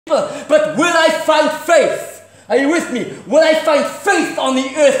people, but will I find faith? Are you with me? Will I find faith on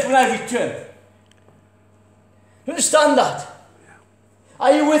the earth when I return? You understand that?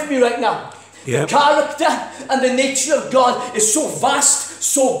 Are you with me right now? Yep. The character and the nature of God is so vast,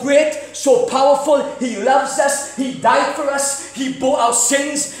 so great, so powerful. He loves us. He died for us. He bore our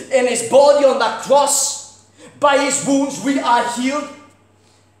sins in his body on that cross. By his wounds we are healed.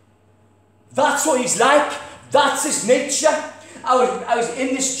 That's what he's like. That's his nature. I was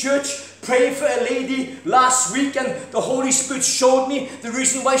in this church praying for a lady last week, and the Holy Spirit showed me the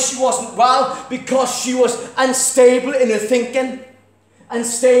reason why she wasn't well, because she was unstable in her thinking.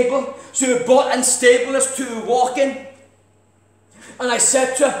 Unstable. So it brought unstableness to her walking. And I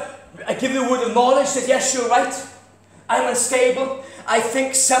said to her, I give her the word of knowledge. She said, yes, you're right. I'm unstable. I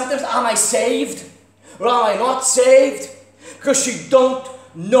think sometimes, am I saved? Or am I not saved? Because she don't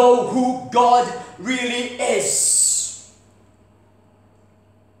know who God really is.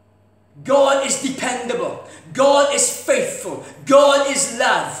 God is dependable. God is faithful. God is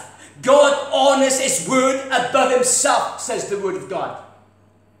love. God honors his word above himself, says the word of God.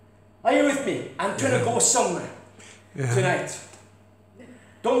 Are you with me? I'm trying to go somewhere tonight.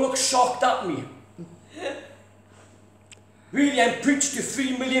 Don't look shocked at me. Really, I'm preached to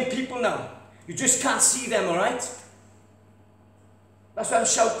 3 million people now. You just can't see them, alright? That's why I'm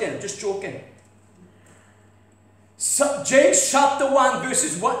shouting, just joking. So, James chapter 1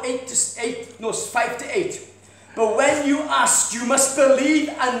 verses 5 to 8. But when you ask, you must believe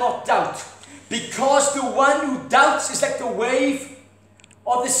and not doubt. Because the one who doubts is like the wave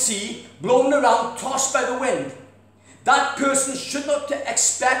of the sea, blown around, tossed by the wind. That person should not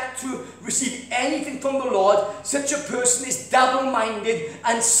expect to receive anything from the Lord. Such a person is double-minded,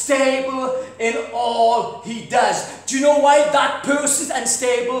 unstable in all he does. Do you know why that person is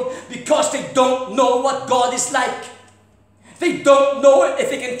unstable? Because they don't know what God is like. They don't know if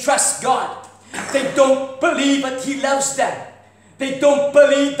they can trust God. They don't believe that he loves them. They don't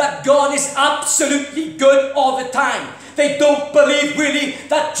believe that God is absolutely good all the time. They don't believe really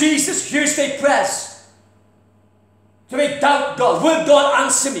that Jesus hears their prayers. So they doubt God. Will God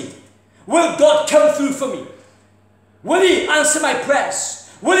answer me? Will God come through for me? Will he answer my prayers?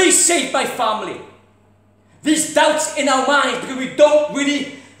 Will he save my family? These doubts in our minds because we don't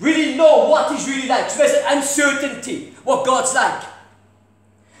really know what he's really like. So there's an uncertainty what God's like.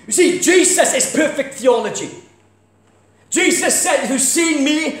 You see, Jesus is perfect theology. Jesus said, you've seen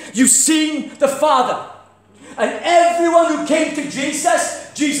me, you've seen the Father. And everyone who came to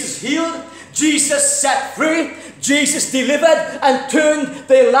Jesus, Jesus healed, Jesus set free, Jesus delivered and turned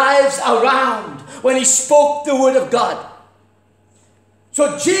their lives around when he spoke the word of God.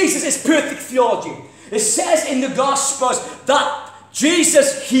 So Jesus is perfect theology. It says in the Gospels that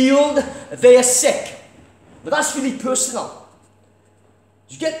Jesus healed their sick. But that's really personal.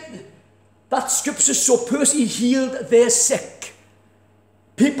 You get that scripture so personal. He healed their sick.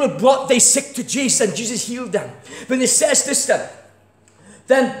 People brought their sick to Jesus and Jesus healed them. When it says this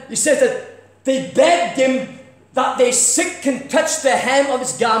then he says that they begged him that their sick can touch the hem of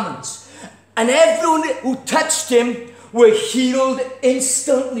his garments. And everyone who touched him were healed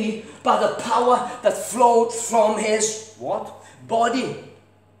instantly by the power that flowed from his what? Body.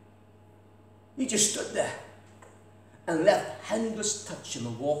 He just stood there and let handlers touch him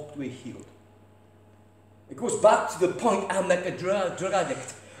and walked away healed. It goes back to the point, I'm like a drug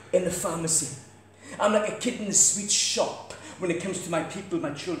addict in the pharmacy. I'm like a kid in the sweet shop when it comes to my people,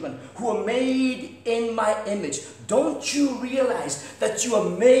 my children, who are made in my image. Don't you realize that you are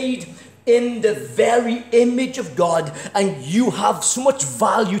made in the very image of God and you have so much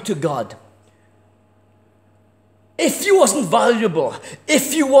value to God? If you wasn't valuable,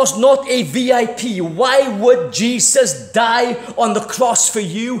 if you was not a VIP, why would Jesus die on the cross for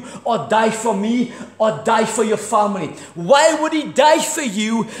you, or die for me, or die for your family? Why would he die for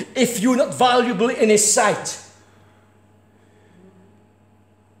you if you're not valuable in his sight?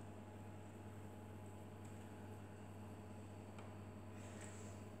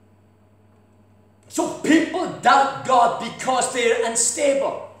 So people doubt God because they're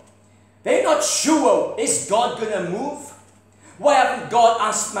unstable. They're not sure, is God going to move? Why haven't God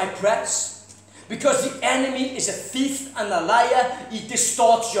answered my prayers? Because the enemy is a thief and a liar. He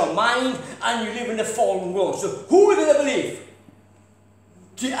distorts your mind and you live in the fallen world. So who are we going to believe?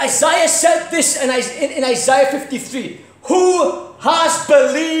 Isaiah said this in Isaiah 53. Who has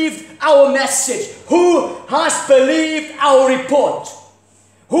believed our message? Who has believed our report?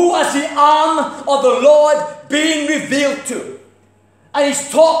 Who has the arm of the Lord being revealed to? And he's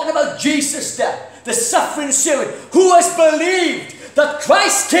talking about Jesus there, the suffering servant. Who has believed that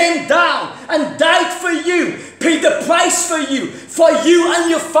Christ came down and died for you? paid the price for you and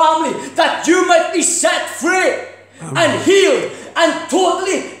your family, that you might be set free and healed and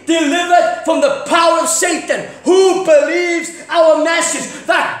totally delivered from the power of Satan. Who believes our message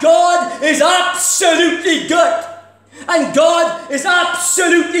that God is absolutely good and God is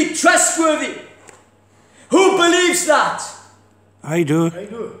absolutely trustworthy? Who believes that? I do. I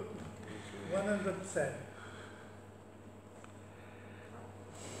do. 100%.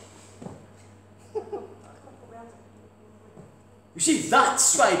 You see,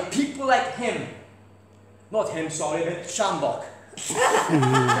 that's why people like him, not him, sorry, but Shambok.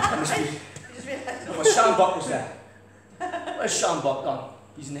 Well, Shambok was there. Where's Shambok gone?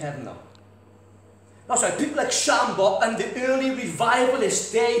 He's in heaven now. That's why people like Shambok and the early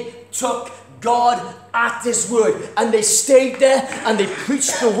revivalists, they took God at His word, and they stayed there and they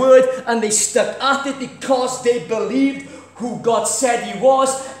preached the word and they stuck at it because they believed who God said He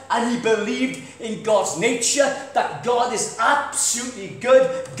was, and he believed in God's nature, that God is absolutely good.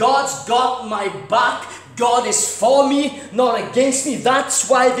 God's got my back. God is for me, not against me. That's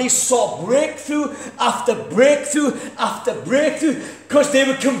why they saw breakthrough after breakthrough after breakthrough, because they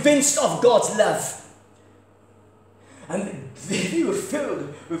were convinced of God's love. And they were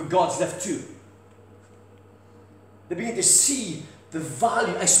filled with God's love too. They began to see the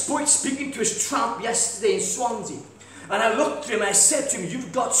value. I speaking to his tramp yesterday in Swansea. And I looked to him and I said to him,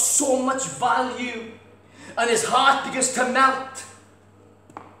 you've got so much value. And his heart begins to melt.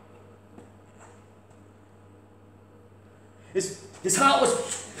 His heart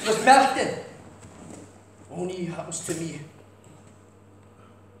was melting. Only happens to me.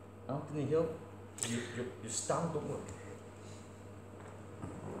 Anthony Hill, your stand don't work.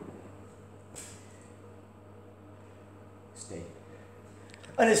 Stay.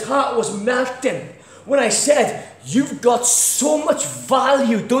 And his heart was melting when I said, you've got so much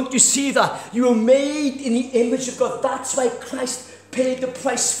value. Don't you see that? You were made in the image of God. That's why Christ paid the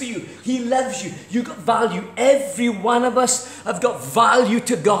price for you. He loves you. You got value. Every one of us have got value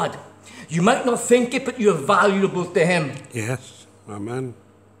to God. You might not think it, but you're valuable to Him. Yes. Amen.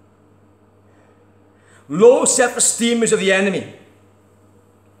 Low self-esteem is of the enemy.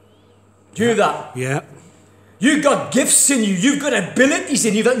 Do you know that? Yeah. You've got gifts in you. You've got abilities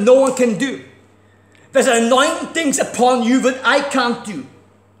in you that no one can do. There's anointing things upon you that I can't do.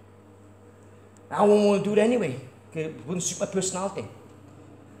 I won't want to do it anyway, because it wouldn't suit my personality.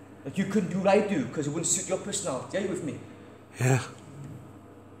 That you couldn't do what I do because it wouldn't suit your personality. Are you with me? Yeah.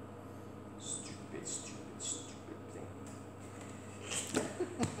 Stupid thing.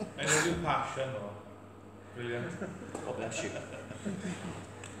 And you do passion or brilliant. God bless you.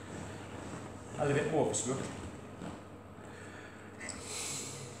 A little bit more of a smoke.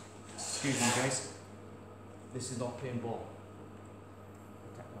 Excuse me, guys. This is not playing ball.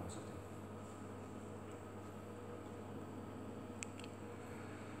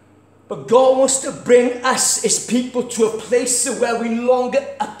 But God wants to bring us as people to a place where we no longer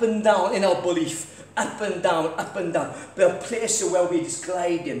up and down in our belief. Up and down, but a place where we're just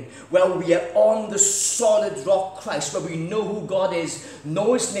gliding, where we are on the solid rock Christ, where we know who God is,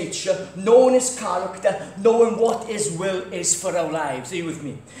 know His nature, knowing His character, knowing what His will is for our lives. Are you with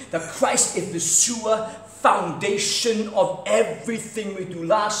me? That Christ is the sure foundation of everything we do.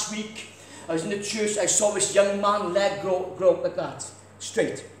 Last week, I was in the church, I saw this young man, leg grow like that,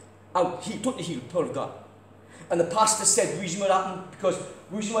 straight. Out, he totally healed, power of God. And the pastor said, the reason why that happened, because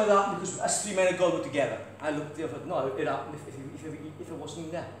us three men of God were together. I looked there and thought, no, it happened if it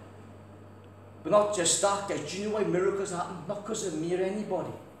wasn't there. But not just that, guys. Do you know why miracles happen? Not because of me or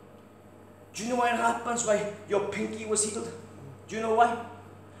anybody. Do you know why it happens? Why your pinky was healed? Do you know why?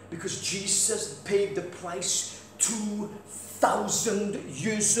 Because Jesus paid the price 2,000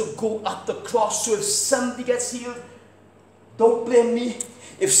 years ago at the cross. So if somebody gets healed, don't blame me.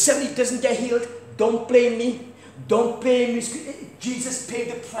 If somebody doesn't get healed, don't blame me. Don't blame me. Jesus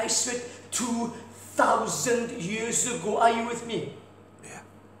paid the price for it 2,000 years ago. Are you with me? Yeah.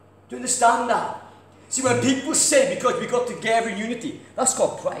 Do you understand that? See, when people say because we got together in unity, that's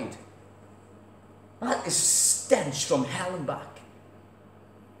called pride. That is stench from hell and back.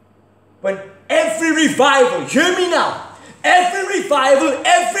 When every revival, hear me now, every revival,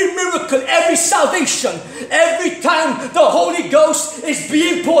 every miracle, every salvation, every time the Holy Ghost is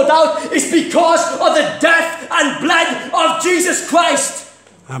being poured out is because of the death and blood of Jesus Christ.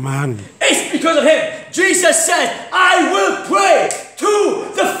 Amen. It's because of Him. Jesus said, I will pray to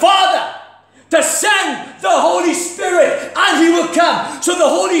the Father to send the Holy Spirit and He will come. So the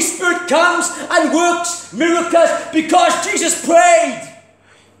Holy Spirit comes and works miracles because Jesus prayed.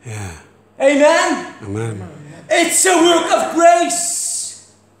 Yeah. Amen? Amen. It's a work of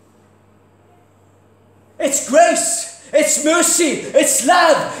grace. It's grace. It's mercy. It's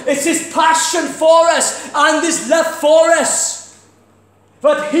love. It's His passion for us and His love for us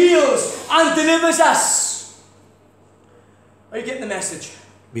that heals and delivers us. Are you getting the message?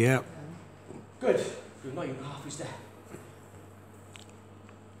 Yeah. Good. Good. Not even half is there.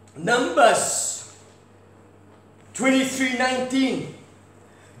 Numbers 23:19.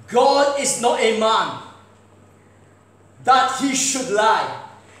 God is not a man that He should lie.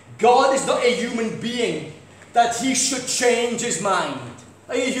 God is not a human being that He should change His mind.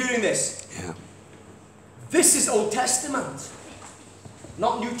 Are you hearing this? Yeah. This is Old Testament,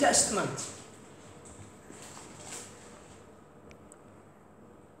 not New Testament.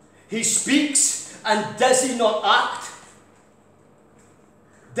 He speaks, and does He not act?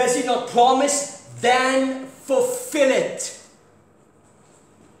 Does He not promise? Then fulfill it.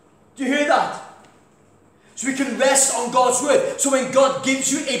 Do you hear that? So we can rest on God's word. So when God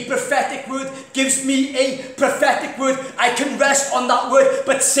gives you a prophetic word, gives me a prophetic word, I can rest on that word.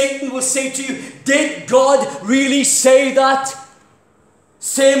 But Satan will say to you, did God really say that?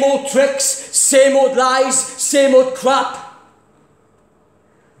 Same old tricks, same old lies, same old crap.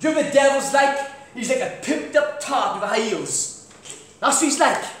 Do you know what the devil's like? He's like a pimped up tart with high heels. That's what he's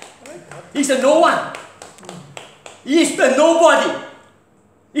like. He's a no one. He's the nobody.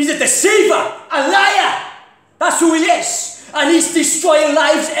 He's a deceiver, a liar. That's who he is. And he's destroying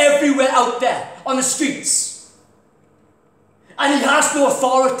lives everywhere out there on the streets. And he has no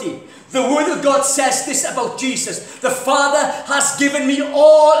authority. The Word of God says this about Jesus. The Father has given me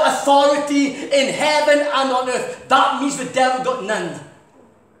all authority in heaven and on earth. That means the devil got none.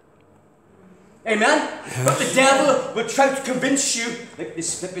 Amen? But the devil will try to convince you, like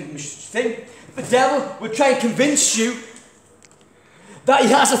this flipping thing, the devil will try and convince you that he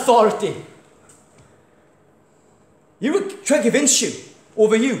has authority. He will try to convince you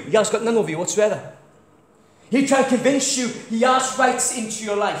over you. He has got none over you whatsoever. He'll try to convince you he has rights into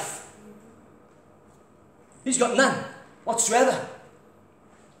your life. He's got none whatsoever.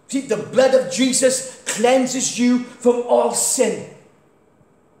 See, the blood of Jesus cleanses you from all sin.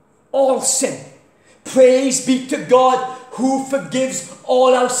 All sin. Praise be to God who forgives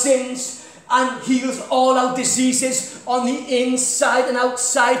all our sins and heals all our diseases on the inside and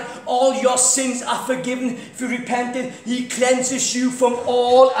outside. All your sins are forgiven. If you repented, He cleanses you from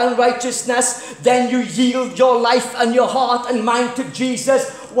all unrighteousness. Then you yield your life and your heart and mind to Jesus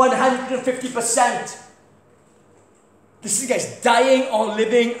 150%. This is, guys, dying or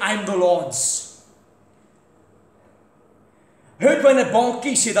living, I'm the Lord's. I heard when a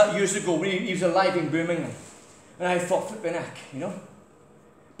Bonky say that years ago when he was alive in Birmingham. And I thought, flipping heck, you know.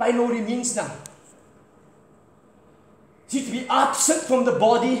 But I know what he means now. See, to be absent from the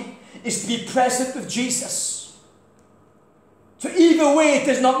body is to be present with Jesus. So either way, it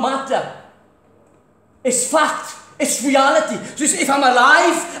does not matter. It's fact. It's reality. So if I'm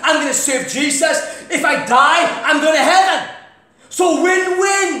alive, I'm going to serve Jesus. If I die, I'm going to heaven. So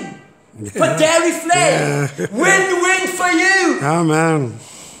win-win. For Derry, flay. Win-win for you. Amen.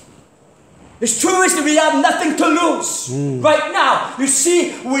 It's true is that we have nothing to lose right now. You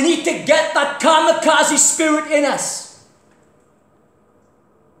see, we need to get that kamikaze spirit in us.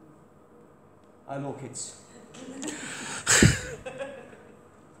 I know, kids.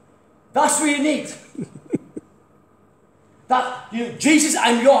 That's what you need. That, you know, Jesus,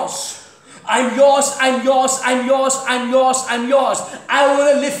 I'm yours. I'm yours, I'm yours, I'm yours, I'm yours, I'm yours. I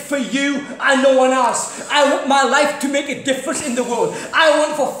want to live for you and no one else. I want my life to make a difference in the world. I want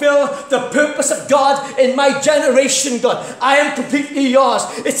to fulfill the purpose of God in my generation, God. I am completely yours.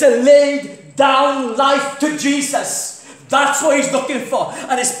 It's a laid down life to Jesus. That's what He's looking for.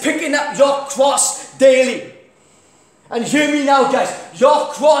 And it's picking up your cross daily. And hear me now, guys. Your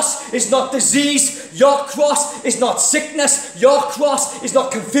cross is not disease. Your cross is not sickness. Your cross is not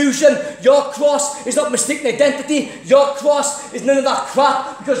confusion. Your cross is not mistaken identity. Your cross is none of that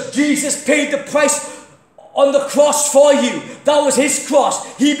crap, because Jesus paid the price on the cross for you. That was His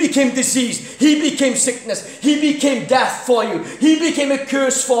cross. He became disease. He became sickness. He became death for you. He became a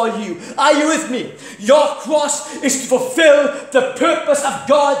curse for you. Are you with me? Your cross is to fulfill the purpose of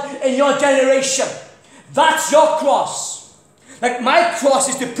God in your generation. That's your cross. Like my cross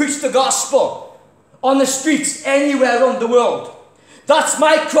is to preach the gospel on the streets anywhere around the world. That's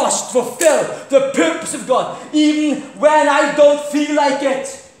my cross, to fulfill the purpose of God, even when I don't feel like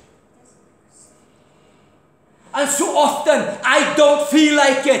it. And so often I don't feel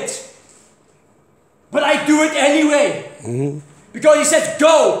like it, but I do it anyway. Because He says,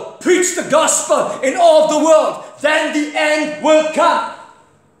 go, preach the gospel in all the world, then the end will come.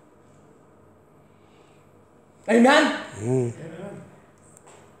 Amen? Amen.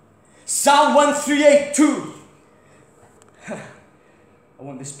 Psalm 138:2. I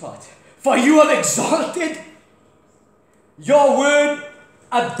want this part. For you have exalted your word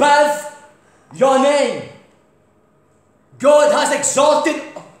above your name. God has exalted,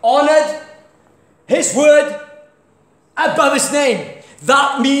 honored his word above his name.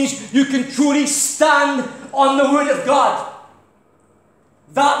 That means you can truly stand on the word of God.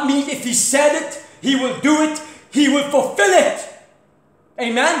 That means if he said it, he will do it, he will fulfill it.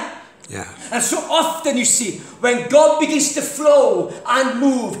 Amen? Yeah. And so often you see, when God begins to flow and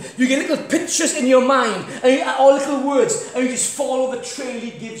move, you get little pictures in your mind, and all little words, and you just follow the trail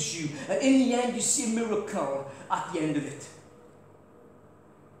he gives you. And in the end, you see a miracle at the end of it.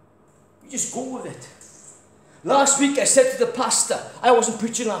 You just go with it. Last week I said to the pastor, I wasn't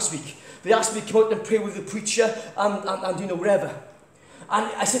preaching last week. They asked me to come out and pray with the preacher and you know, whatever. And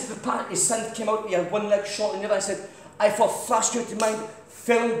I said to the pastor, his son came out, he had one leg short and the other. I said, I thought flashed into mind,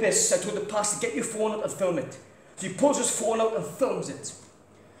 film this. I told the pastor, get your phone out and film it. So he pulls his phone out and films it.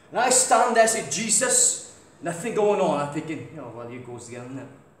 And I stand there and say, Jesus, nothing going on. I'm thinking, oh, well, here goes again, isn't it?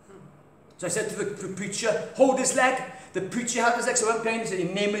 So I said to the preacher, hold his leg. The preacher had his leg, so I went behind and said, in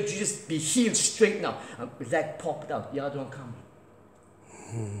the name of Jesus, be healed straight now. And his leg popped out. You had it on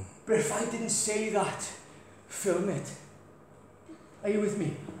camera. But if I didn't say that, film it. Are you with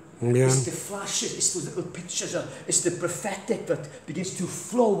me? Yeah. It's the flashes, it's those little pictures, it's the prophetic that begins to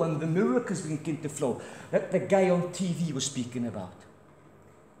flow and the miracles begin to flow. That the guy on TV was speaking about.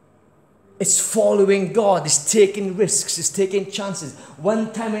 It's following God, it's taking risks, it's taking chances.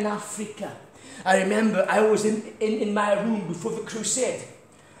 One time in Africa, I remember I was in my room before the crusade,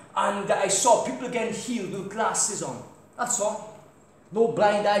 and I saw people getting healed with glasses on. That's all. No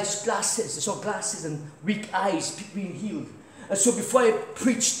blind eyes, just glasses. I saw glasses and weak eyes, people being healed. And so before I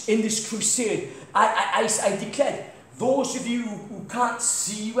preached in this crusade, I declared, those of you who can't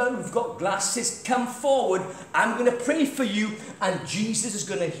see well, who've got glasses, come forward. I'm going to pray for you, and Jesus is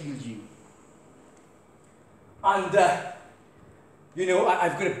going to heal you. And, you know,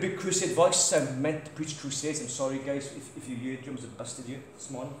 I've got a big crusade voice. I'm meant to preach crusades. I'm sorry, guys, if your eardrums have busted you this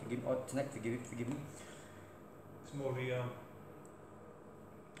morning. Forgive me. Or tonight, forgive me. It's more real.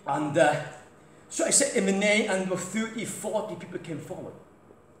 And so I said, in the name, and about 30, 40 people came forward.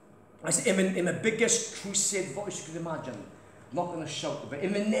 I said, in the biggest crusade voice you can imagine. I'm not going to shout, but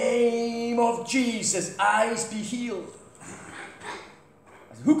in the name of Jesus, eyes be healed.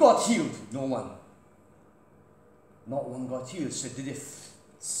 I said, who got healed? No one. Not one got healed. So I did it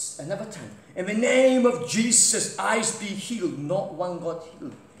another time. In the name of Jesus, eyes be healed. Not one got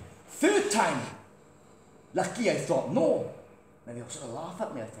healed. Third time, lucky I thought, no. And they all sort of laugh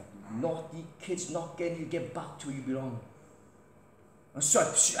at me. I thought, naughty kids, not getting you, get back to where you belong. And so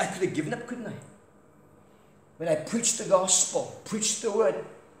I could have given up, couldn't I? When I preached the gospel, preached the word.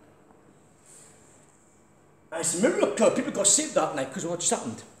 And it's a miracle. People got saved that night because of what just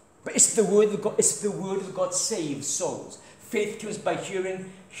happened. But it's the word of God. It's the word of God saves souls. Faith comes by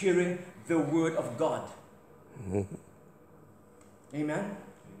hearing the word of God. Mm-hmm. Amen.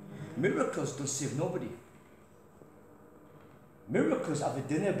 Miracles don't save nobody. Miracles are the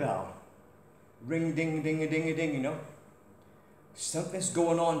dinner bell. Ring, ding, ding, ding, ding, you know. Something's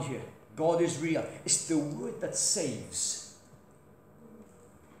going on here. God is real. It's the word that saves.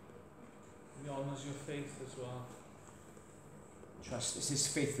 He honours your faith as well. Trust, it's his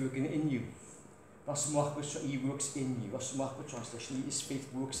faith working in you. That's he works in you. That's Marco translation. His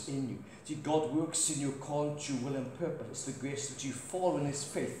faith works in you. See, God works in your call, true will and purpose. It's the grace that you follow in his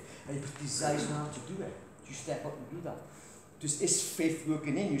faith and you put desires on how to do it. You step up and do that. Just is faith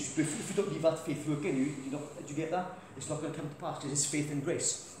working in you. If you don't leave that faith working in you, do you get that? It's not going to come to pass. It's faith and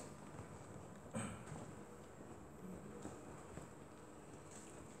grace.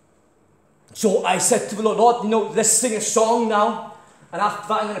 So I said to the Lord, you know, let's sing a song now, and after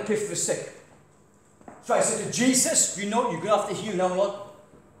that I'm going to pray for the sick. So I said to Jesus, you know, you're going to have to heal now, Lord.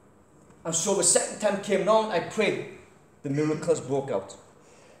 And so the second time came round, I prayed. The miracles broke out.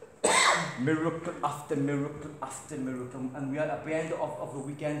 Miracle after miracle after miracle. And we had, at the end of the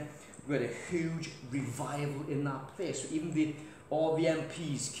weekend, we had a huge revival in that place. So even all the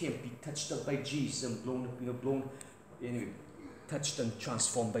MPs came to be touched up by Jesus and touched and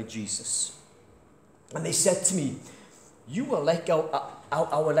transformed by Jesus. And they said to me, you are like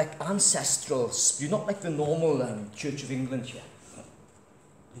our like ancestrals. You're not like the normal Church of England here.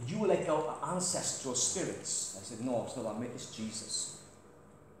 You were like our ancestral spirits. I said, no, it's not that. It's Jesus.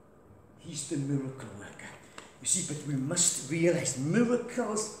 He's the miracle worker. You see, but we must realize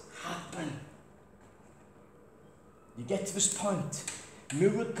miracles happen. You get to this point,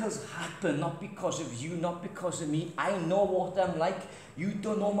 Miracles happen not because of you, not because of me. I know what I'm like. You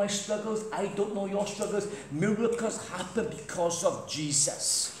don't know my struggles. I don't know your struggles. Miracles happen because of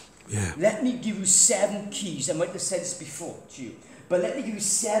Jesus. Yeah. Let me give you 7 keys. I might have said this before to you. But let me give you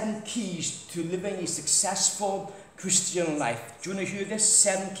 7 keys to living a successful Christian life. Do you want to hear this?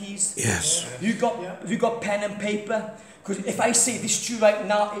 7 keys? Yes. You got pen and paper? Because if I say this to you right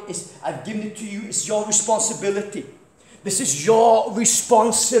now, I've given it to you. It's your responsibility. This is your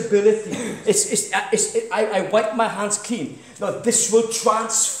responsibility. I wipe my hands clean. Now, this will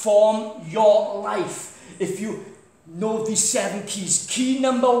transform your life if you know these 7 keys. Key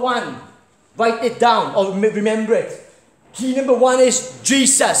number 1, write it down or remember it. Key number 1 is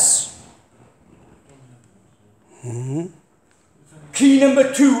Jesus. Mm-hmm. Key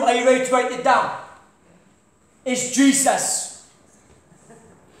number 2, are you ready to write it down? Is Jesus.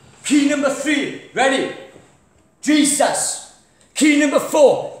 Key number 3, ready? Jesus. Key number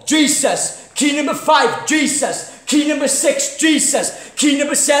 4, Jesus. Key number 5, Jesus. Key number 6, Jesus. Key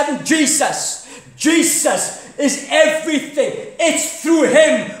number 7, Jesus. Jesus is everything. It's through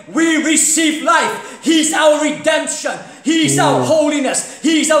Him we receive life. He's our redemption. He's our holiness.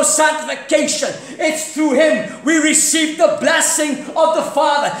 He's our sanctification. It's through Him we receive the blessing of the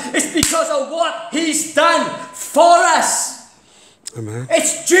Father. It's because of what He's done for us. Amen.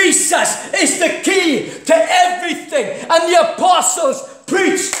 It's Jesus is the key to everything. And the apostles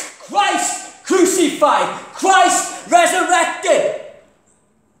preached Christ crucified, Christ resurrected.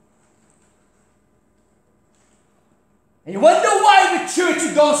 And you wonder why the church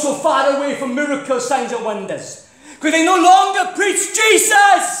has gone so far away from miracles, signs and wonders. Because they no longer preach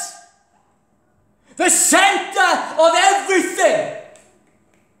Jesus, the center of everything.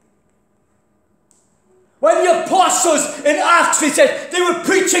 When the apostles in Acts, they said they were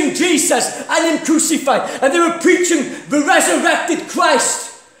preaching Jesus and Him crucified. And they were preaching the resurrected Christ.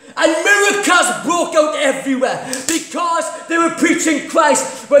 And miracles broke out everywhere because they were preaching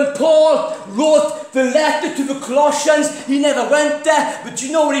Christ. When Paul wrote the letter to the Colossians, he never went there. But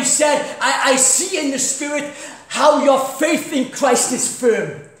you know what he said? I see in the Spirit how your faith in Christ is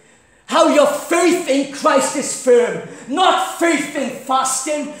firm. How your faith in Christ is firm. Not faith in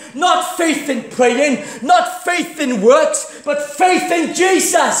fasting, not faith in praying, not faith in works, but faith in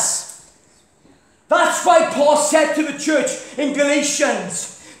Jesus. That's why Paul said to the church in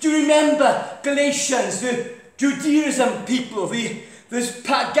Galatians, do you remember Galatians, the Judaism people, the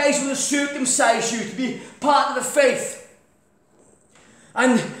guys who were circumcised you to be part of the faith?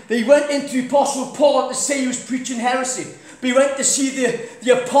 And they went into the Apostle Paul to say he was preaching heresy. But he went to see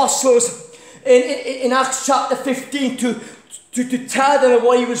the apostles in Acts chapter 15 to tell them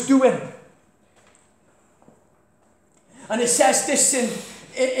what he was doing. And it says this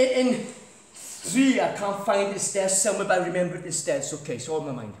in 3, I can't find it there somewhere, but I remember it instead. It's okay, it's all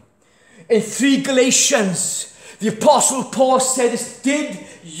in my mind. In 3 Galatians, the Apostle Paul said this, did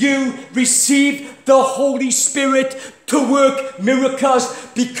you receive the Holy Spirit to work miracles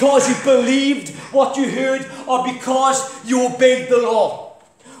because you believed what you heard or because you obeyed the law?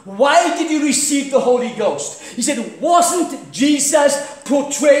 Why did you receive the Holy Ghost? He said, wasn't Jesus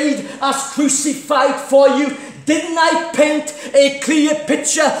portrayed as crucified for you? Didn't I paint a clear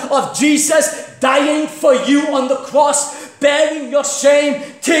picture of Jesus dying for you on the cross, bearing your shame,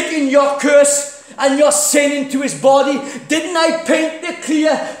 taking your curse and your sin into His body? Didn't I paint the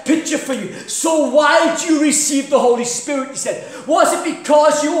clear picture for you? So why did you receive the Holy Spirit? He said, was it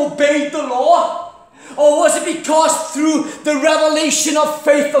because you obeyed the law? Or was it because through the revelation of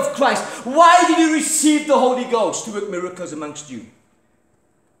faith of Christ? Why did you receive the Holy Ghost to work miracles amongst you?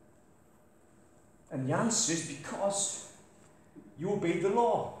 And the answer is because you obeyed the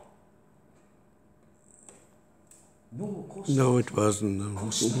law. No, of course not. No, it wasn't. No. Of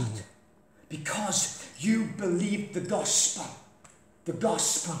course not. Because you believed the gospel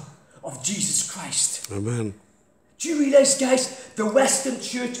of Jesus Christ. Amen. Do you realize, guys, the Western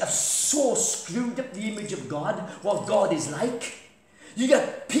church have so screwed up the image of God, what God is like? You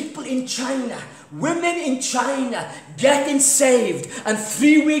got people in China, women in China getting saved, and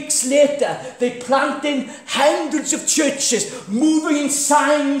 3 weeks later they planting hundreds of churches, moving in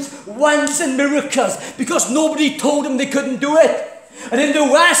signs, wonders and miracles because nobody told them they couldn't do it. And in the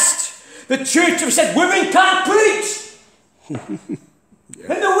West, the church have said women can't preach. Yeah.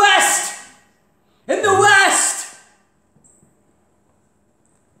 In the West.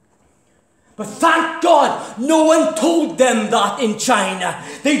 But thank God, no one told them that in China.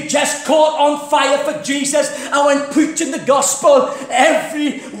 They just caught on fire for Jesus and went preaching the gospel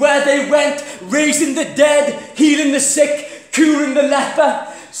everywhere they went, raising the dead, healing the sick, curing the leper.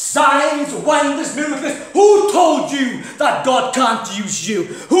 signs, wonders, miracles. Who told you that God can't use you?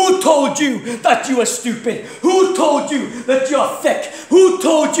 Who told you that you are stupid? Who told you that you're thick? Who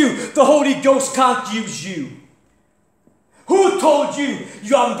told you the Holy Ghost can't use you? Who told you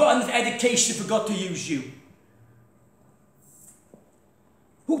you haven't got enough education for God to use you?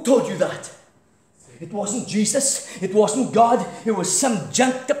 Who told you that? It wasn't Jesus. It wasn't God. It was some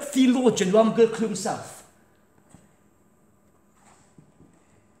junked up theologian who hasn't got a clue himself.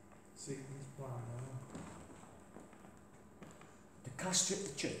 Satan's plan, To castrate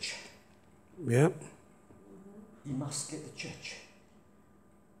the church. Yeah. Demasculate the church.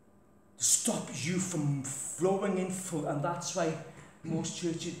 To stop you from flowing in full. And that's why most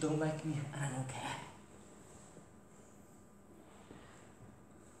churches don't like me and I don't care.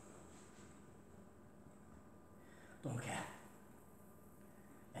 Don't care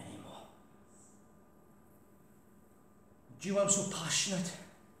anymore. Do you know I'm so passionate?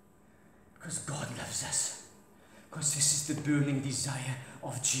 Because God loves us. Because this is the burning desire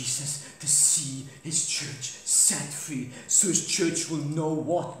of Jesus, to see his church set free, so his church will know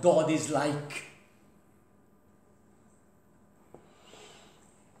what God is like.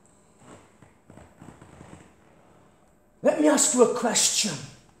 Let me ask you a question.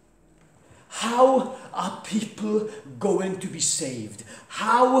 How are people going to be saved?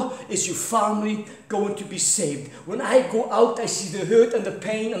 How is your family going to be saved? When I go out, I see the hurt and the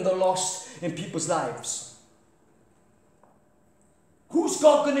pain and the loss in people's lives. Who's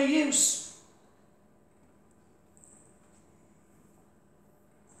God going to use?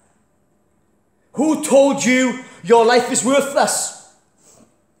 Who told you your life is worthless?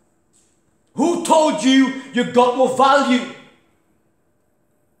 Who told you you got no value?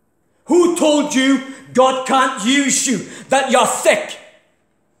 Who told you God can't use you, that you're thick?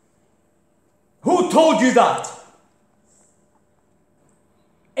 Who told you that?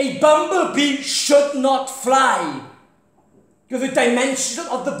 A bumblebee should not fly. You have the dimension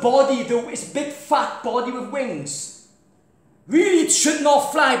of the body, it's a big fat body with wings. Really, it should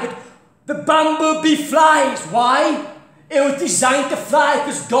not fly, but the bumblebee flies. Why? It was designed to fly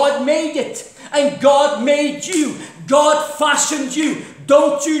because God made it. And God made you. God fashioned you.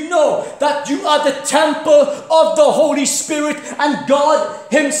 Don't you know that you are the temple of the Holy Spirit and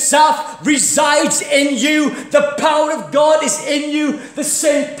God himself resides in you? The power of God is in you. The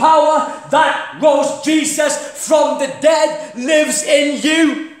same power that rose Jesus from the dead lives in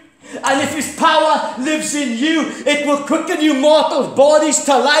you. And if his power lives in you, it will quicken you mortal bodies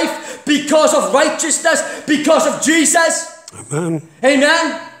to life because of righteousness, because of Jesus. Amen.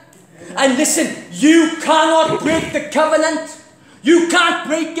 Amen. And listen, you cannot break the covenant. You can't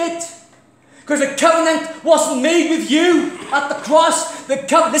break it. Because the covenant wasn't made with you at the cross.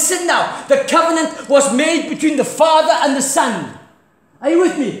 Listen now. The covenant was made between the Father and the Son. Are you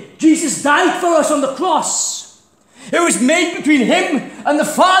with me? Jesus died for us on the cross. It was made between him and the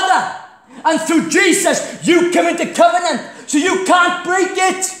Father. And through Jesus, you come into covenant. So you can't break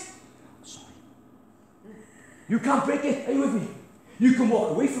it. Sorry. You can't break it. Are you with me? You can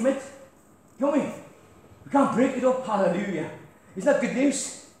walk away from it. Come with me. You can't break it up. Hallelujah. Isn't that good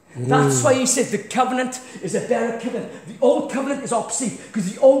news? That's why he said the covenant is a better covenant. The old covenant is obsolete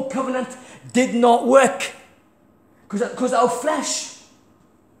because the old covenant did not work. Because our flesh.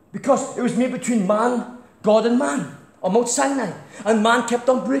 Because it was made between man, God and man on Mount Sinai. And man kept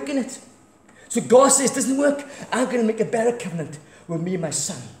on breaking it. So God says, it doesn't work. I'm going to make a better covenant with me and my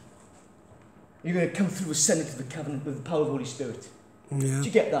son. You're going to come through the Son into the covenant with the power of the Holy Spirit. Yeah. Did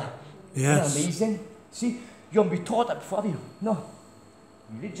you get that? Yes. Isn't that amazing? See, you haven't been taught that before, have you? No.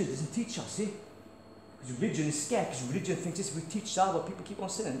 Religion doesn't teach us, see? Because religion is scared, because religion thinks if we teach that, well, people keep on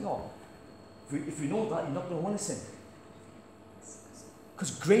sinning. No. If we know that, you're not going to want to sin.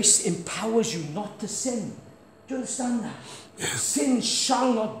 Because grace empowers you not to sin. Do you understand that? Sin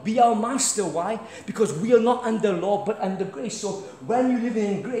shall not be our master. Why? Because we are not under law, but under grace. So when you're living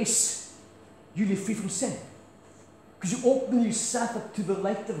in grace, you live free from sin. Because you open yourself up to the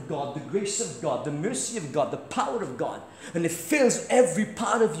light of God, the grace of God, the mercy of God, the power of God. And it fills every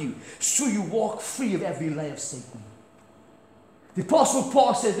part of you. So you walk free of every lie of Satan. The Apostle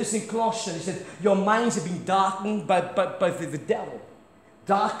Paul said this in Colossians. He said, your minds have been darkened by the devil.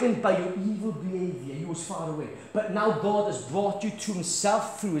 Darkened by your evil behavior. He was far away. But now God has brought you to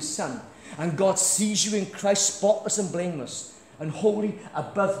himself through his Son. And God sees you in Christ spotless and blameless. And holy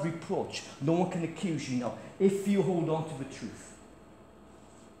above reproach. No one can accuse you now if you hold on to the truth.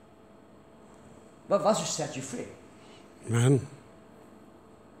 Well, that's just set you free. Amen.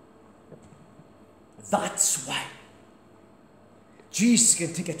 That's why Jesus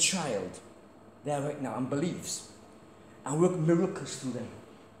can take a child there right now and believes and work miracles through them.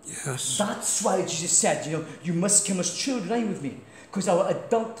 Yes. That's why Jesus said, you must come as children, are you with me? Because our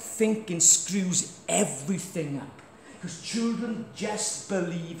adult thinking screws everything up. Because children just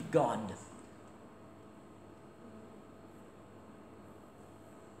believe God.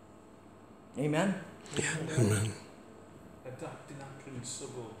 Amen? Amen. Adapting that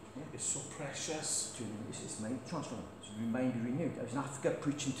principle is so precious. It's mind transformed. It's mind renewed. I was in Africa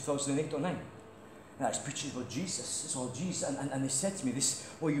preaching 2008 or 9. And I was preaching about Jesus. It's all Jesus. And they said to me,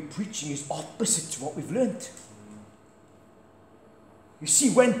 what you're preaching is opposite to what we've learned. You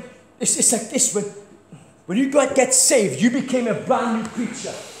see, when it's like this, when you get saved, you became a brand new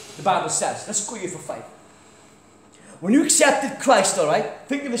creature, the Bible says. Let's go here for 5. When you accepted Christ, all right,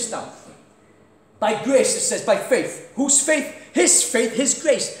 think of this now. By grace, it says, by faith. Whose faith? His faith, His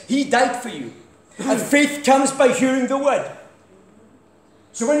grace. He died for you. And faith comes by hearing the word.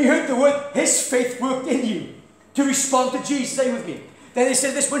 So when you heard the word, His faith worked in you to respond to Jesus. Stay with me. Then they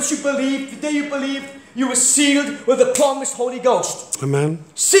said this, once you believed, the day you believed, you were sealed with the promised Holy Ghost. Amen.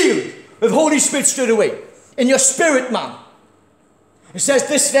 Sealed with Holy Spirit straight away. In your spirit, man. It says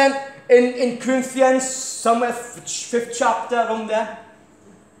this then in Corinthians, somewhere 5th chapter, around there.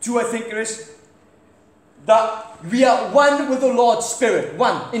 2, I think it is. That we are one with the Lord's Spirit.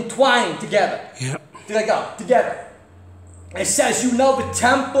 One. Entwined together. Yep. Together. It says you now the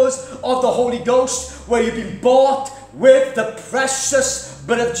temples of the Holy Ghost, where you've been bought with the precious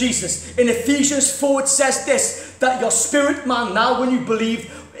blood of Jesus. In Ephesians 4 it says this, that your spirit man now when you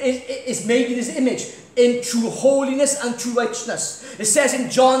believe is made in His image, in true holiness and true righteousness. It says in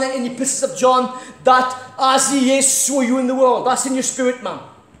John, in the epistles of John, that as He is, so are you in the world. That's in your spirit man.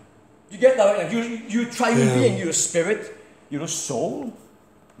 You get that right now? You're a triune being. You're a spirit, you're a soul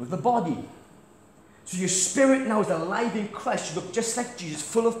with the body. So your spirit now is alive in Christ. You look just like Jesus,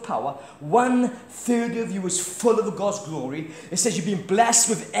 full of power. 1/3 of you is full of God's glory. It says you've been blessed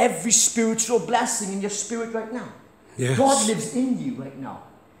with every spiritual blessing in your spirit right now. Yes. God lives in you right now.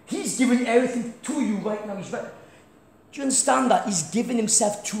 He's giving everything to you right now. Do you understand that? He's given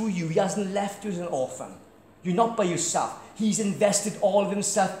Himself to you. He hasn't left you as an orphan. You're not by yourself. He's invested all of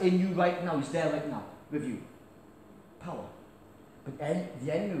Himself in you right now. He's there right now with you. Power. But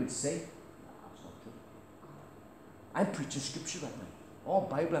the enemy would say, I'm preaching scripture right now. All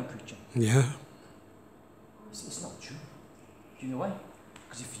Bible I'm preaching. Yeah. It's not true. Do you know why?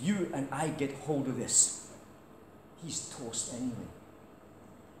 Because if you and I get hold of this, he's toast anyway.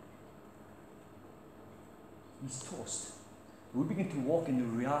 He's toast. We begin to walk in the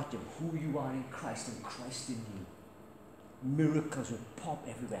reality of who you are in Christ and Christ in you. Miracles will pop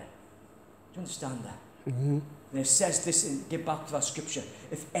everywhere. Do you understand that? Mm-hmm. And it says this, and get back to that scripture.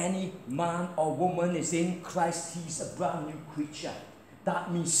 If any man or woman is in Christ, he's a brand new creature.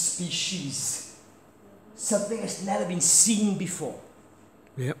 That means species. Something that's never been seen before.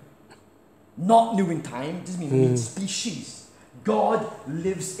 Yep. Not new in time, doesn't mean species. God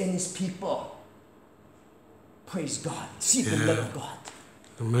lives in His people. Praise God. See the love of God.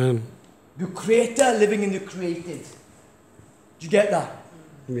 Amen. The Creator living in the created. Do you get that?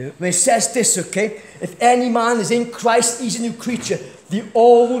 Yeah. When it says this, okay? If any man is in Christ, he's a new creature. The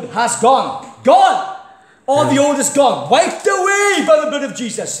old has gone. Gone! All the old is gone. Wiped away by the blood of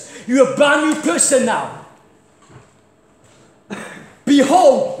Jesus. You're a brand new person now.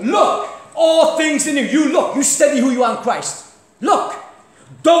 Behold, look, all things in you. You look, you study who you are in Christ. Look.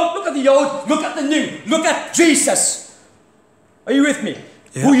 Don't look at the old, look at the new. Look at Jesus. Are you with me?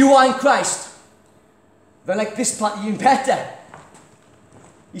 Yeah. Who you are in Christ. Then like this part, even better.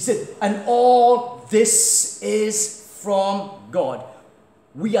 He said, and all this is from God.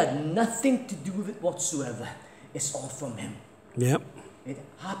 We had nothing to do with it whatsoever. It's all from Him. Yep. It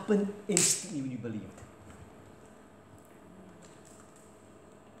happened instantly when you believed.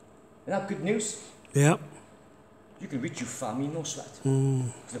 Isn't that good news? Yep. You can reach your family, no sweat.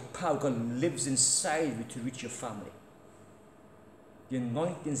 Because the power of God lives inside you to reach your family. The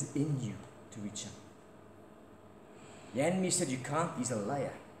anointing is in you to reach Him. The enemy said you can't, he's a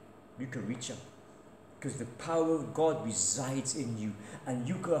liar. You can reach Him. Because the power of God resides in you. And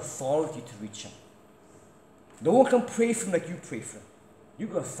you got authority to reach Him. No one can pray for Him like you pray for Him. You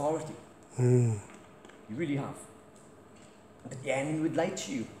got authority. You really have. But the enemy would lie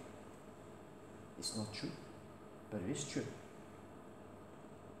to you. It's not true. But it is true.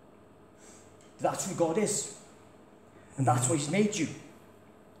 That's who God is. And that's why He's made you.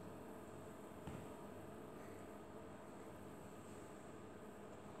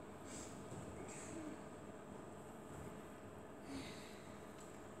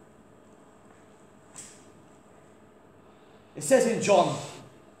 It says in John,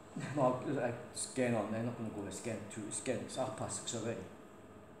 no, it's getting on, they're not going to go, it's 6:30.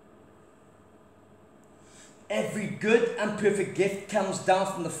 every good and perfect gift comes down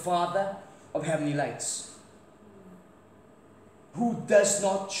from the Father of heavenly lights, who does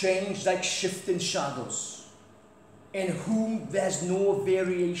not change like shifting shadows, in whom there's no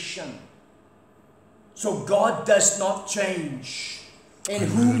variation. So God does not change, in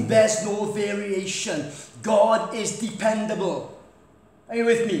whom there's no variation. God is dependable. Are you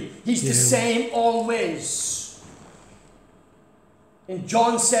with me? He's the same always. And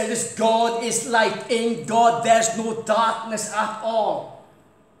John says, God is light. In God there's no darkness at all.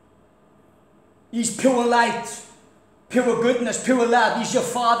 He's pure light, pure goodness, pure love. He's your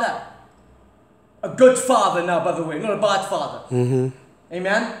Father. A good Father now, by the way, not a bad Father.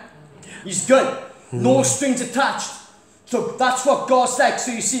 Amen? He's good. No strings attached. So that's what God's like.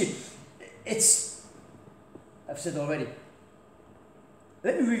 So you see, it's, I've said already.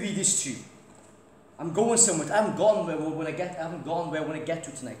 Let me read this to you. I'm going somewhere. I haven't gone where I want to get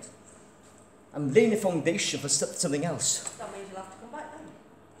to tonight. I'm laying the foundation for something else. That means you'll have to come back then.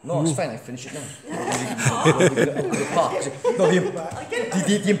 No, it's fine. I finish it now.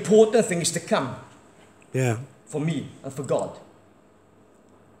 The important thing is to come. Yeah. For me and for God.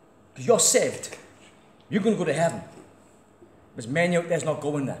 Because you're saved. You're going to go to heaven. There's many out there's not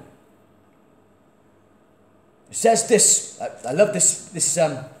going there. It says this. I love this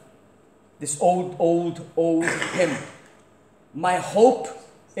old hymn. My hope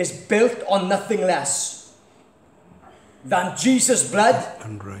is built on nothing less than Jesus' blood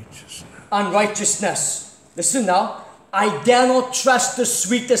And righteousness. and righteousness. Listen now. I dare not trust the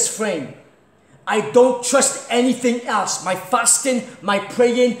sweetest frame. I don't trust anything else. My fasting, my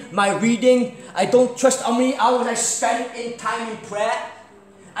praying, my reading. I don't trust how many hours I spend in time in prayer.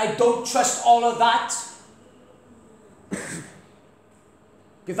 I don't trust all of that.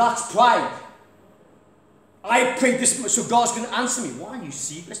 Because that's pride. I pray this much, so God's going to answer me. Why are you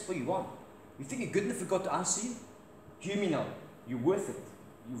serious? What do you want? You think you're good enough for God to answer you? Hear me now. You're worth it.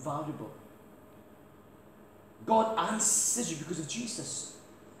 You're valuable. God answers you because of Jesus.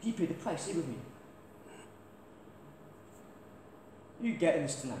 He paid the price. Stay with me. You getting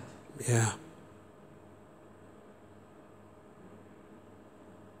this tonight? Yeah.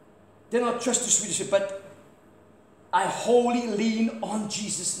 Did not trust the Swedish, but I wholly lean on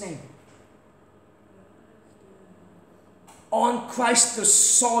Jesus' name. On Christ, the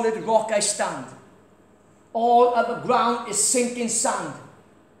solid rock I stand. All other ground is sinking sand.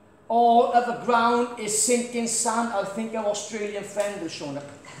 All other ground is sinking sand. I think our Australian friend has shown up.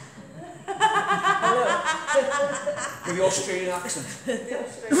 With the Australian accent.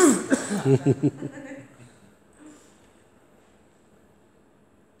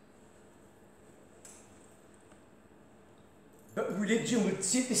 But religion would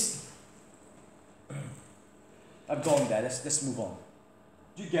see this. I've gone there. Let's move on.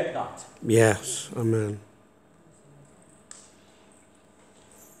 Do you get that? Yes. Amen.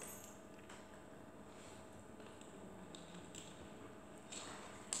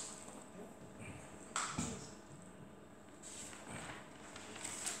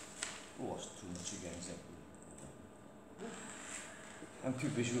 Oh, it's too much again, is it? I'm too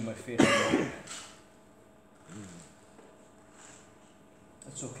busy with my face.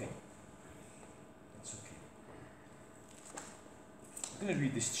 That's okay. That's okay. I'm going to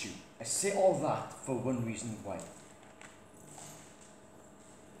read this to you. I say all that for one reason why.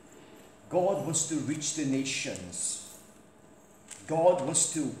 God wants to reach the nations. God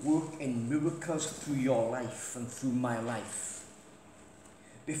wants to work in miracles through your life and through my life.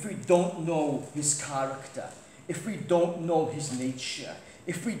 If we don't know His character, if we don't know His nature,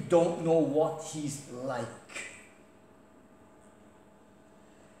 if we don't know what He's like,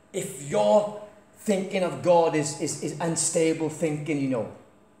 if your thinking of God is unstable thinking, you know,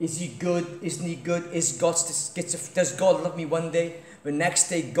 is He good? Isn't He good? Does God love me one day? The next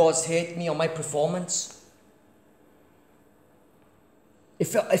day God's hate me on my performance?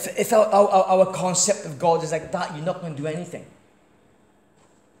 If our concept of God is like that, you're not going to do anything.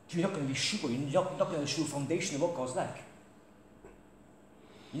 You're not going to be sure. You're not going to show a foundation of what God's like.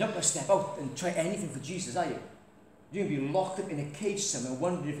 You're not going to step out and try anything for Jesus, are you? You're going to be locked up in a cage somewhere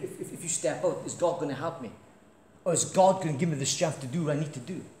wondering if you step out, is God going to help me? Or is God going to give me the strength to do what I need to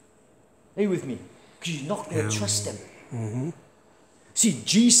do? Are you with me? Because you're not going to trust Him. Mm-hmm. See,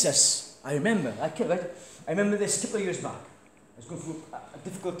 Jesus, I remember this a couple of years back. I was going through a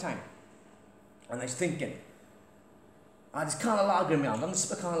difficult time. And I was thinking, I had this kind of lager in my hand. I'm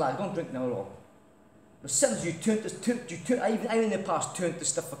just a kind of lager. I don't drink now at all. But sometimes I in the past turned to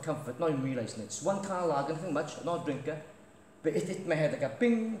stuff for comfort, not even realising it. It's one kind of lager, nothing much. I'm not a drinker. But it hit my head like a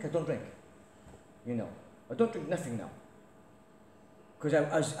bing, I don't drink. You know, I don't drink nothing now.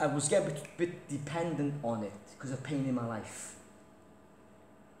 Because I was getting a bit dependent on it because of pain in my life.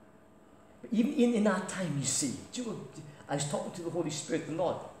 But even in that time, you see, I was talking to the Holy Spirit, the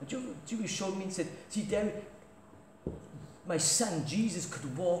Lord, and he showed me and said, see, Derry, my son, Jesus,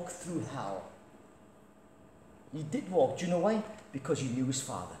 could walk through hell. He did walk. Do you know why? Because he knew his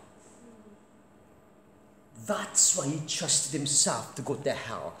Father. That's why he trusted himself to go to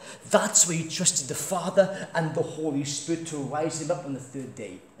hell. That's why he trusted the Father and the Holy Spirit to rise him up on the third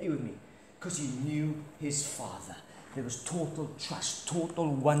day. Are you with me? Because he knew his Father. There was total trust, total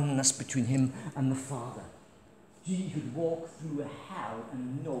oneness between him and the Father. He could walk through a hell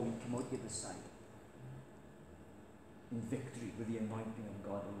and know he'd come out the other side. In victory with the anointing of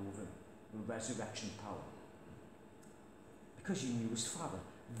God all over him. With resurrection power. Because he knew his Father.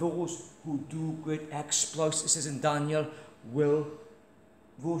 Those who do great exploits, it says in Daniel, those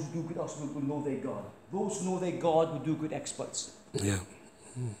who do good exploits will know their God. Those who know their God will do good exploits. Yeah.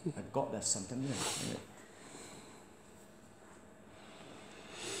 I got that sometime, yeah.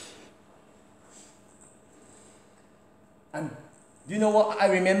 And do you know what I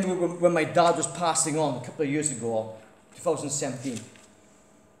remember when my dad was passing on a couple of years ago, 2017.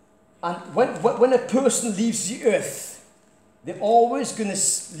 And when a person leaves the earth, they're always going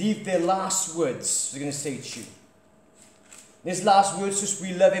to leave their last words. They're going to say to you. His last words is,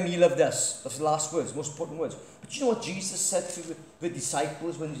 we love him, he loved us. That's the last words, most important words. But you know what Jesus said to the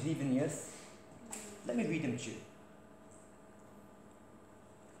disciples when he's leaving the earth? Let me read them to you.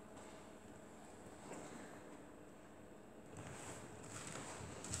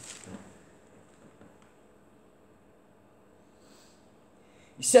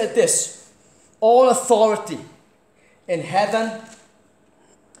 He said this, all authority in heaven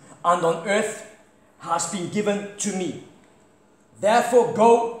and on earth has been given to me. Therefore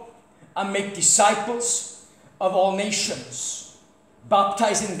go and make disciples of all nations,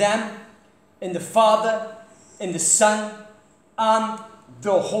 baptizing them in the Father, in the Son, and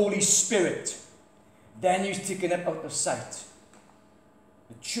the Holy Spirit. Then he's taken it out of sight.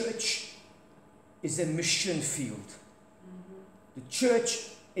 The church is a mission field. The church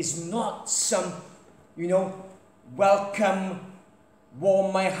is not some, welcome,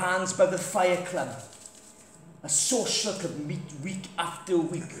 warm my hands by the fire club. A social club meet week after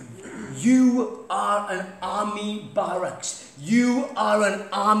week. You are an army barracks. You are an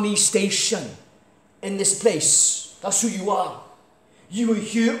army station in this place. That's who you are. You are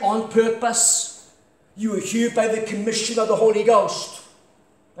here on purpose. You are here by the commission of the Holy Ghost.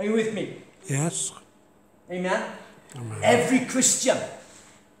 Are you with me? Yes. Amen? Amen. Every Christian,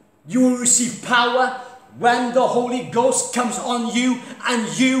 you will receive power when the Holy Ghost comes on you,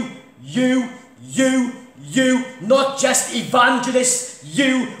 and you, not just evangelist,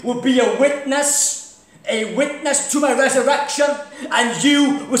 you will be a witness to my resurrection, and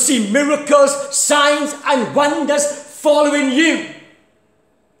you will see miracles, signs, and wonders following you.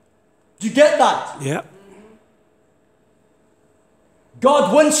 Do you get that? Yeah.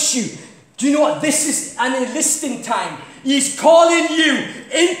 God wants you. Do you know what? This is an enlisting time. He's calling you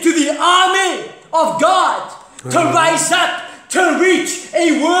into the army of God to rise up, to reach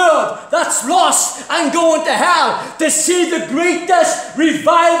a world that's lost and going to hell, to see the greatest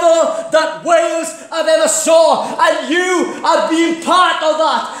revival that Wales have ever saw, and you are being part of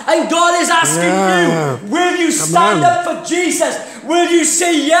that. And God is asking you, will you stand up for Jesus? Will you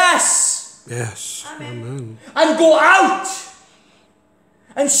say yes? Yes. Amen. And go out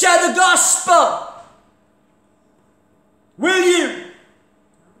and share the gospel? Will you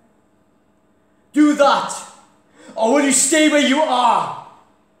do that? Or will you stay where you are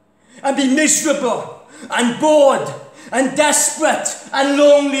and be miserable and bored and desperate and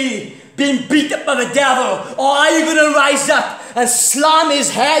lonely, being beat up by the devil? Or are you going to rise up and slam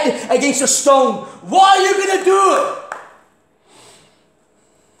his head against a stone? What are you going to do?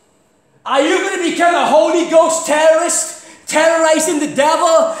 Are you going to become a Holy Ghost terrorist, terrorizing the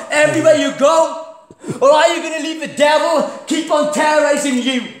devil everywhere you go? Or are you going to leave the devil keep on terrorizing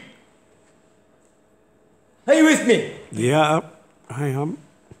you? Are you with me? Yeah, I am.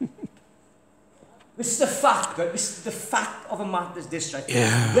 This is the fact, right? This is the fact of a matter is this, right?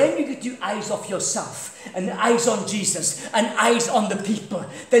 Yeah. When you get your eyes off yourself and eyes on Jesus and eyes on the people,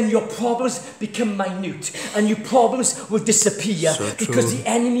 then your problems become minute and your problems will disappear, because the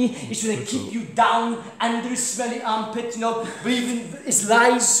enemy is going to keep you down under his smelly armpit, believing his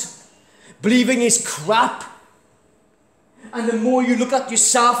lies, believing his crap. And the more you look at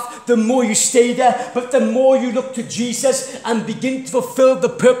yourself, the more you stay there. But the more you look to Jesus and begin to fulfill the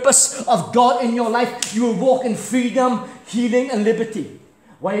purpose of God in your life, you will walk in freedom, healing, and liberty.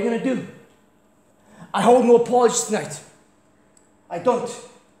 What are you going to do? I hold no apologies tonight. I don't.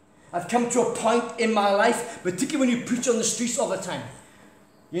 I've come to a point in my life, particularly when you preach on the streets all the time.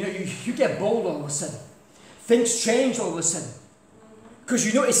 You know, you get bold all of a sudden. Things change all of a sudden. Because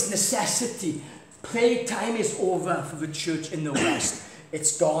you know it's necessity. Playtime is over for the church in the West.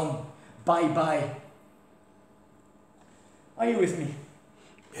 It's gone. Bye-bye. Are you with me?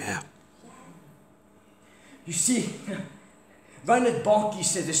 Yeah. You see, Reinhard Bonnke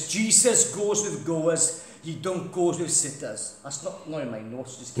said this: Jesus goes with goers, he don't go with sitters. That's not in my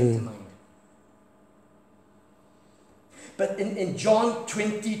notes, just came to mind. But in John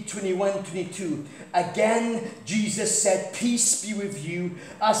 20, 21, 22, again Jesus said, peace be with you.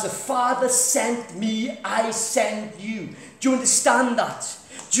 As the Father sent me, I send you. Do you understand that?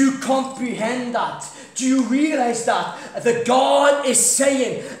 Do you comprehend that? Do you realize that? The God is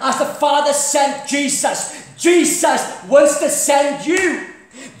saying, as the Father sent Jesus, Jesus wants to send you.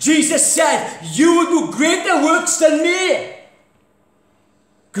 Jesus said, you will do greater works than me.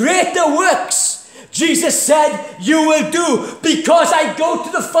 Greater works. Jesus said, you will do, because I go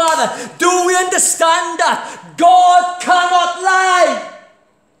to the Father. Do we understand that? God cannot lie.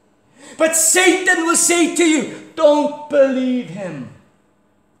 But Satan will say to you, don't believe him.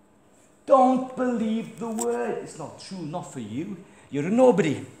 Don't believe the word. It's not true, not for you. You're a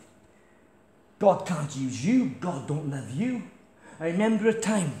nobody. God can't use you. God don't love you. I remember a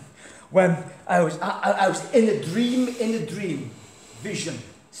time when I was in a dream, vision,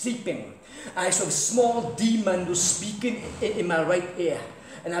 sleeping. I saw a small demon was speaking in my right ear.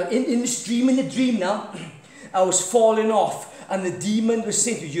 And I, in the dream now, I was falling off. And the demon was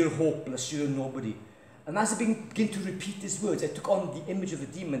saying to you, you're hopeless, you're a nobody. And as I began to repeat these words, I took on the image of the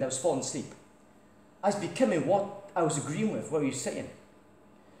demon. I was falling asleep. I was becoming what I was agreeing with, what he was saying.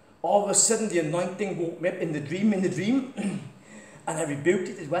 All of a sudden, the anointing woke me up in the dream, and I rebuked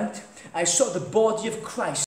it, it went. I saw the body of Christ